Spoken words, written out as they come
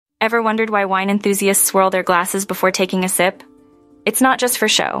Ever wondered why wine enthusiasts swirl their glasses before taking a sip? It's not just for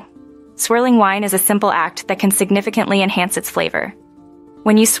show. Swirling wine is a simple act that can significantly enhance its flavor.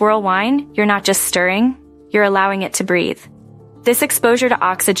 When you swirl wine, you're not just stirring, you're allowing it to breathe. This exposure to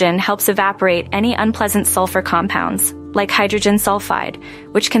oxygen helps evaporate any unpleasant sulfur compounds, like hydrogen sulfide,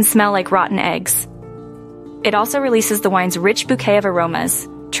 which can smell like rotten eggs. It also releases the wine's rich bouquet of aromas,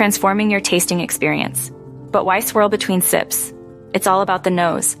 transforming your tasting experience. But why swirl between sips? It's all about the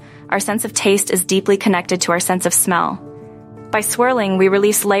nose. Our sense of taste is deeply connected to our sense of smell. By swirling, we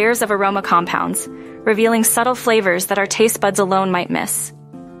release layers of aroma compounds, revealing subtle flavors that our taste buds alone might miss.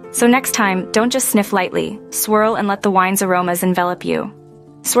 So next time, don't just sniff lightly, swirl and let the wine's aromas envelop you.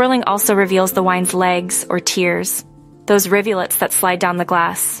 Swirling also reveals the wine's legs or tears, those rivulets that slide down the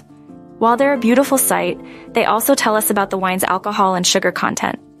glass. While they're a beautiful sight, they also tell us about the wine's alcohol and sugar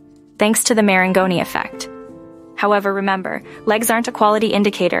content, thanks to the Marangoni effect. However, remember, legs aren't a quality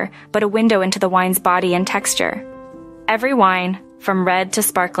indicator, but a window into the wine's body and texture. Every wine, from red to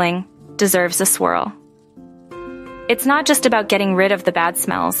sparkling, deserves a swirl. It's not just about getting rid of the bad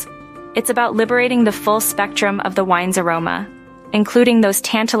smells. It's about liberating the full spectrum of the wine's aroma, including those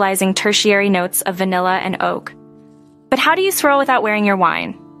tantalizing tertiary notes of vanilla and oak. But how do you swirl without wearing your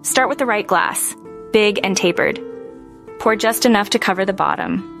wine? Start with the right glass, big and tapered. Pour just enough to cover the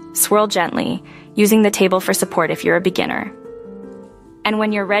bottom. Swirl gently, using the table for support if you're a beginner. And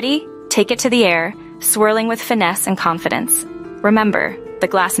when you're ready, take it to the air, swirling with finesse and confidence. Remember, the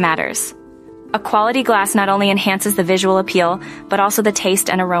glass matters. A quality glass not only enhances the visual appeal, but also the taste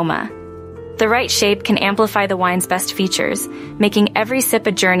and aroma. The right shape can amplify the wine's best features, making every sip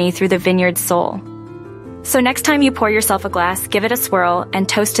a journey through the vineyard's soul. So next time you pour yourself a glass, give it a swirl and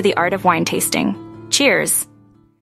toast to the art of wine tasting. Cheers!